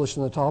established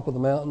in the top of the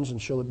mountains,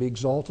 and shall it be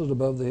exalted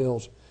above the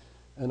hills,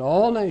 and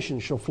all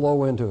nations shall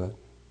flow into it.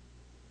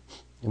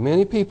 And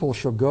many people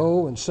shall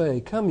go and say,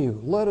 Come you,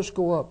 let us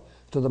go up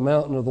to the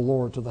mountain of the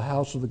Lord, to the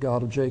house of the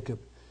God of Jacob,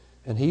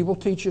 and He will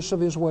teach us of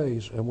His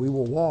ways, and we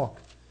will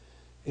walk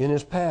in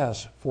His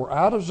paths. For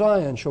out of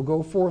Zion shall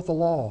go forth the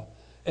law,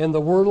 and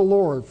the word of the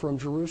Lord from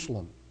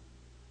Jerusalem.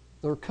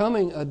 There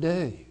coming a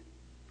day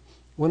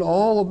when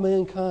all of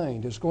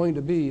mankind is going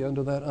to be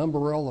under that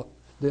umbrella,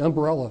 the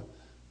umbrella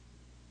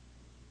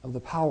of the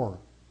power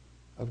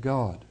of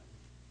God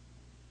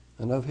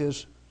and of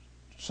His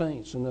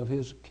saints and of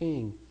His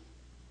King,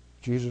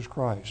 Jesus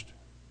Christ.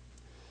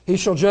 He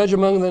shall judge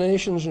among the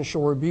nations and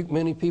shall rebuke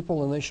many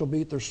people, and they shall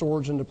beat their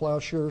swords into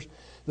plowshares,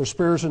 their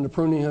spears into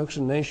pruning hooks,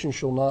 and nation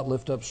shall not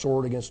lift up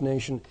sword against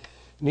nation,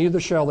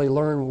 neither shall they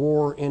learn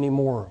war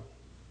anymore.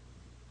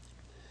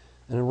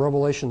 And in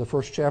Revelation, the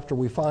 1st chapter,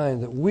 we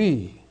find that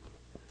we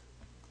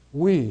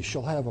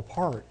shall have a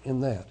part in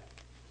that.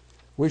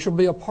 We shall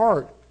be a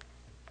part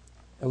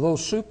of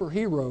those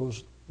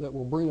superheroes that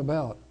will bring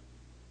about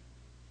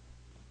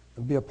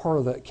and be a part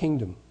of that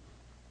kingdom.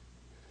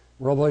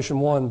 Revelation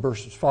 1,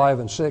 verses 5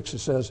 and 6, it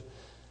says,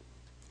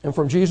 And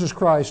from Jesus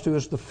Christ, who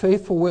is the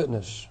faithful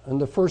witness and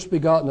the first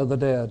begotten of the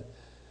dead,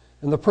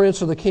 and the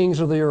prince of the kings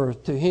of the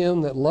earth, to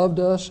Him that loved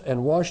us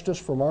and washed us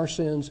from our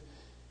sins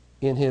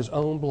in His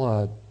own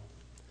blood,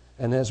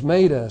 and has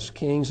made us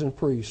kings and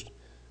priests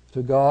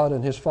to God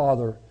and His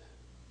Father,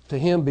 to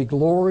Him be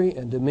glory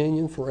and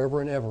dominion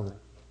forever and ever.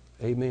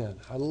 Amen.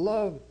 I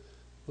love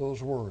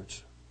those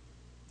words.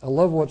 I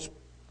love what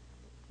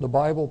the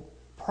Bible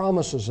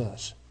promises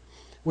us.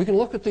 We can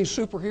look at these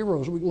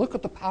superheroes. We can look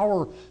at the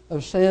power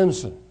of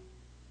Samson,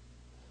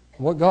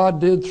 what God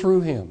did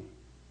through him.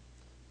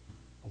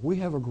 We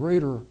have a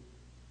greater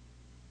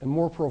and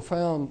more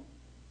profound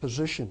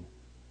position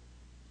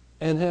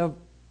and have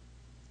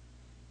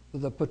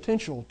the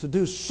potential to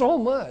do so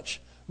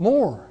much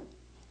more.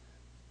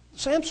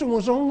 Samson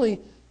was only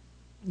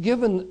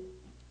given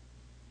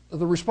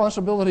the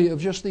responsibility of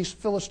just these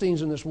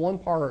Philistines in this one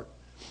part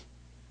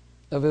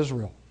of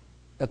Israel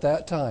at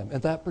that time,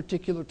 at that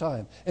particular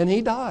time. And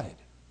he died.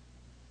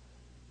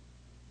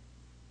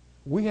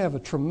 We have a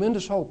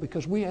tremendous hope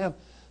because we have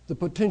the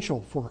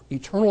potential for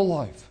eternal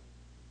life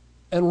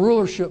and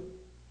rulership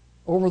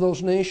over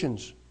those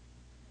nations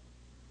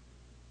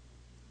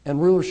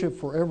and rulership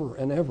forever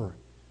and ever,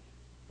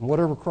 and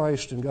whatever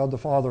Christ and God the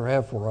Father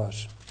have for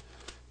us.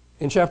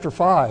 In chapter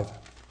 5,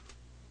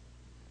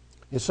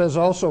 it says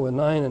also in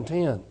 9 and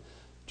 10,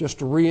 just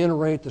to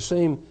reiterate the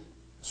same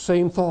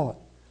thought,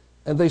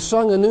 And they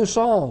sung a new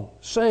song,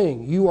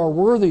 saying, You are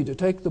worthy to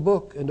take the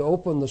book and to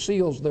open the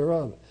seals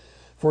thereof.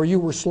 For you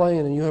were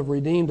slain, and you have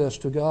redeemed us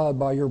to God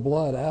by your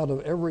blood out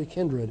of every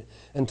kindred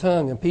and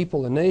tongue and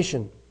people and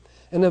nation,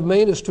 and have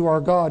made us to our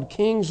God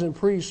kings and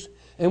priests,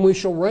 and we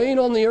shall reign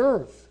on the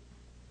earth.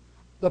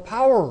 The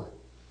power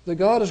that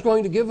God is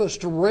going to give us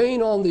to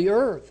reign on the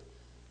earth.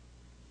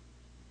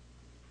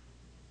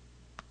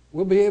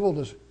 We'll be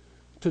able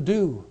to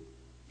do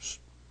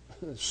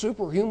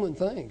superhuman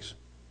things.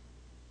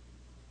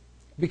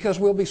 Because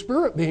we'll be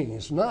spirit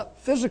beings, not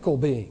physical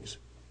beings.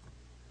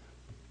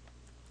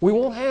 We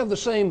won't have the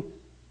same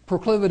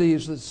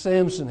proclivities that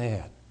Samson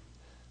had.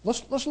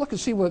 Let's look and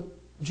see what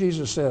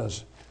Jesus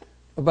says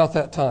about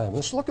that time.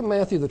 Let's look at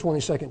Matthew, the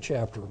 22nd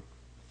chapter.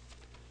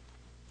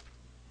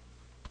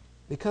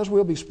 Because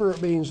we'll be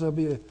spirit beings, there'll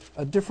be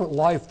a different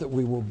life that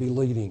we will be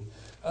leading,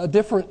 a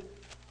different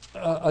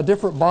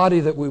body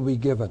that we will be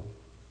given,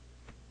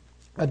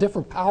 a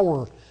different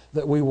power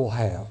that we will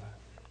have.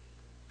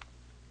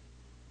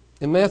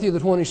 In Matthew, the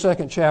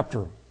 22nd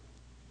chapter,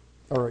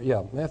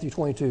 Matthew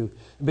 22,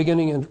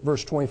 beginning in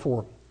verse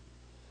 24.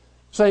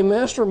 Saying,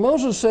 Master,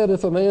 Moses said,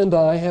 if a man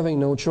die having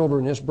no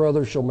children, his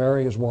brother shall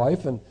marry his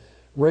wife and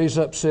raise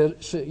up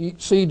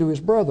seed to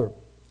his brother.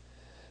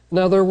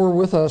 Now there were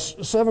with us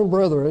 7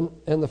 brethren,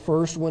 and the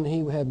first, when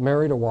he had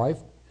married a wife,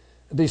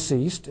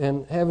 deceased,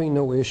 and having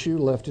no issue,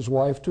 left his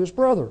wife to his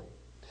brother.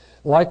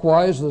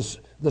 Likewise,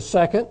 the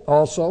second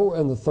also,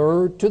 and the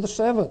third to the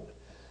seventh.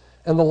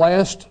 And the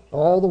last,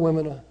 all the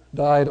women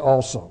died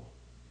also.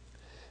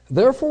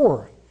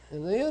 Therefore,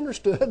 and they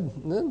understood,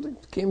 and then they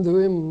came to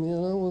him,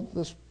 with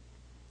this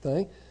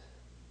thing.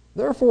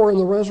 Therefore, in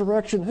the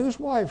resurrection, whose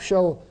wife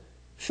shall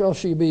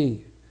she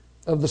be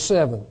of the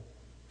seven?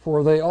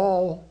 For they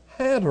all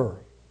had her.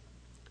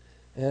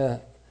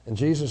 And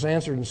Jesus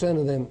answered and said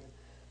to them,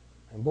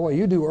 and boy,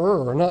 you do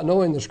err, not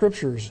knowing the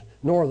Scriptures,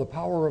 nor the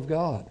power of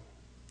God.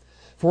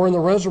 For in the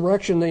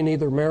resurrection they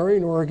neither marry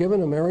nor are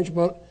given in marriage,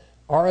 but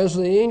are as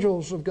the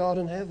angels of God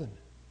in heaven.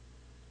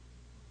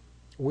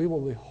 We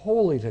will be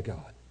holy to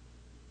God.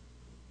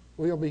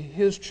 We will be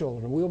His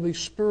children. We will be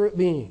spirit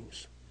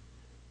beings.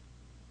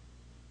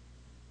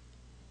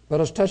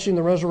 But as touching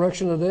the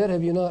resurrection of the dead,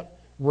 have you not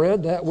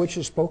read that which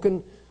is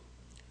spoken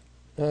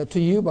to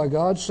you by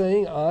God,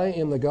 saying, I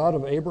am the God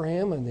of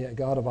Abraham and the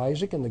God of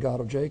Isaac and the God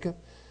of Jacob?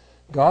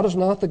 God is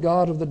not the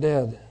God of the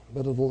dead,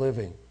 but of the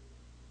living.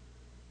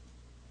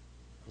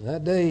 And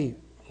that day,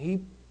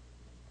 He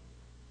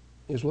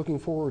is looking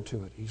forward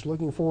to it. He's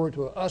looking forward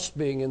to us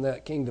being in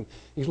that kingdom.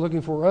 He's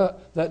looking for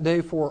that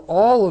day for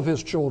all of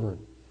His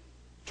children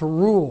to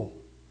rule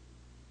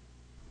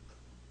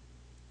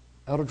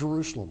out of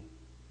Jerusalem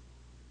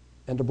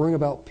and to bring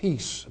about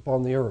peace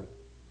upon the earth.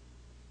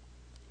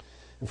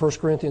 In 1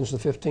 Corinthians, the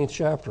 15th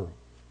chapter,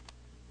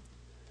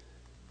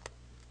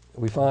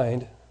 we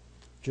find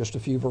just a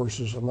few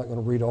verses. I'm not going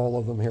to read all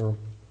of them here.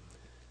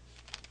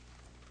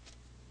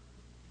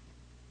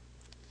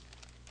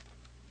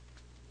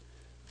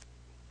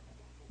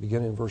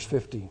 Beginning in verse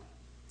 50.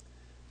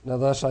 Now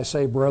thus I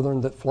say,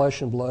 brethren, that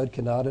flesh and blood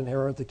cannot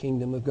inherit the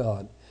kingdom of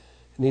God,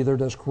 neither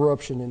does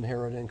corruption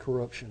inherit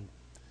incorruption.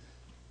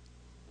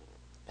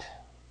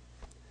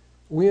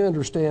 We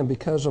understand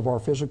because of our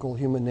physical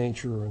human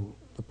nature and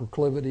the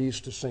proclivities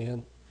to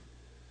sin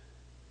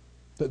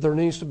that there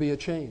needs to be a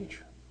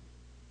change.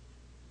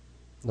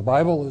 The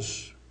Bible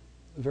is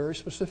very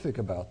specific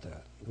about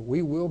that.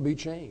 We will be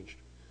changed.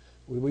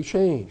 We'll be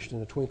changed in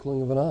the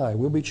twinkling of an eye.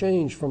 We'll be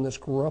changed from this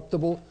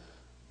corruptible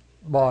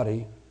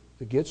body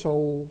that gets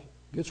old,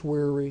 gets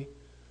weary,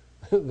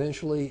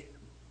 eventually,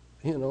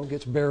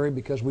 gets buried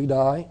because we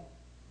die.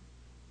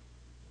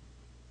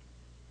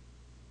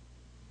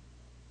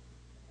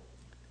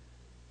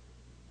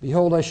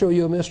 Behold, I show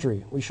you a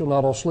mystery. We shall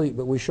not all sleep,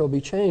 but we shall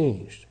be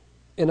changed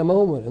in a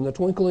moment, in the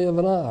twinkling of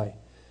an eye,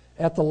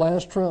 at the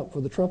last trump.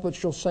 For the trumpet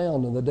shall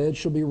sound, and the dead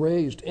shall be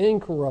raised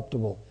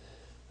incorruptible,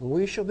 and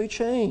we shall be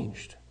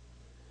changed.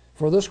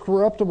 For this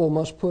corruptible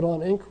must put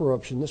on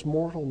incorruption, this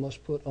mortal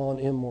must put on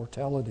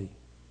immortality.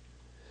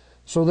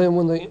 So then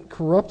when the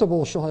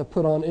corruptible shall have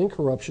put on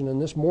incorruption,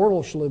 and this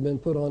mortal shall have been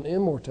put on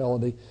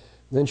immortality,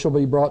 then shall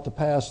be brought to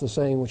pass the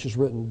saying which is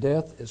written,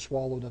 death is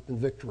swallowed up in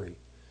victory.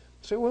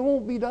 So we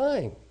won't be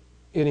dying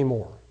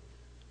anymore.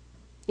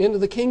 Into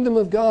the kingdom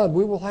of God,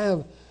 we will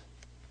have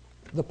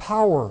the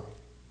power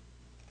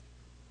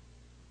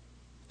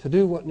to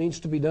do what needs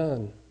to be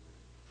done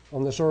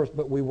on this earth,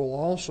 but we will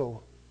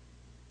also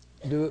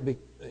do it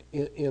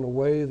in a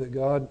way that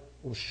God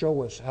will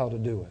show us how to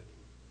do it.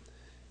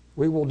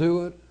 We will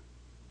do it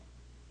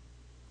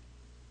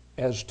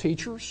as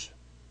teachers,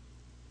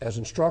 as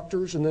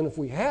instructors, and then if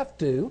we have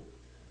to,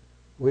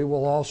 we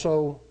will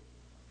also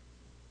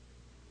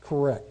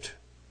correct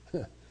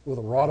with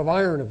a rod of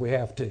iron if we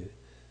have to.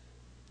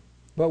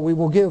 But we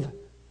will give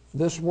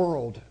this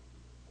world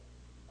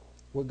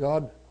what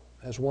God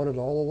has wanted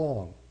all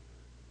along,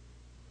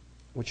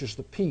 which is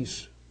the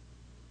peace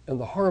and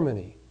the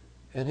harmony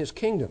and His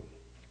kingdom.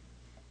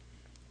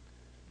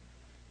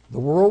 The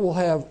world will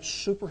have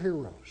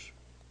superheroes,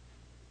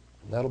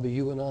 and that'll be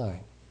you and I,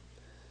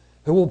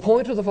 who will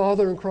point to the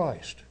Father in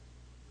Christ.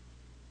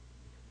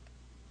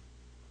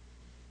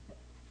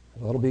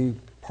 That'll be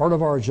part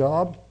of our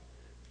job.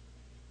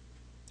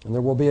 And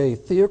there will be a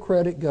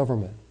theocratic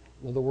government,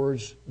 in other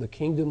words, the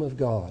kingdom of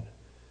God.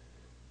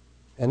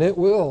 And it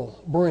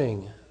will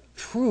bring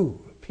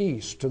true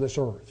peace to this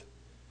earth.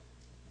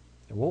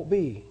 It won't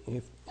be,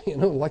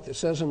 like it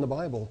says in the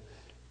Bible,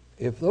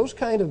 if those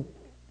kind of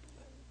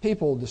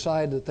people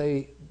decide that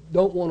they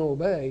don't want to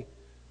obey,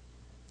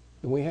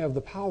 then we have the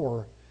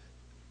power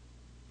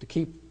to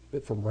keep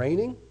it from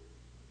raining,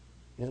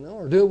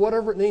 or do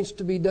whatever it needs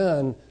to be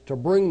done to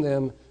bring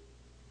them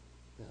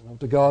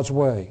to God's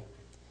way.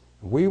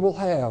 We will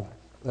have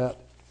that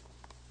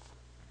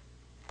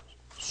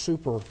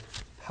super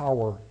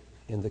power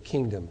in the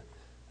kingdom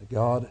that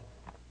God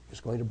is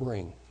going to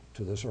bring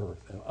to this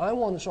earth. And I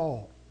want us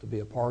all to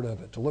be a part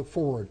of it, to look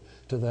forward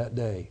to that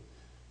day.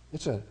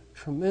 It's a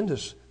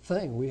tremendous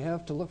thing we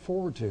have to look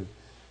forward to.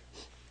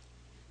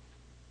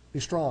 Be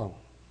strong,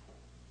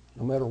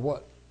 no matter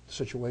what the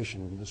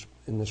situation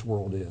in this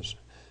world is.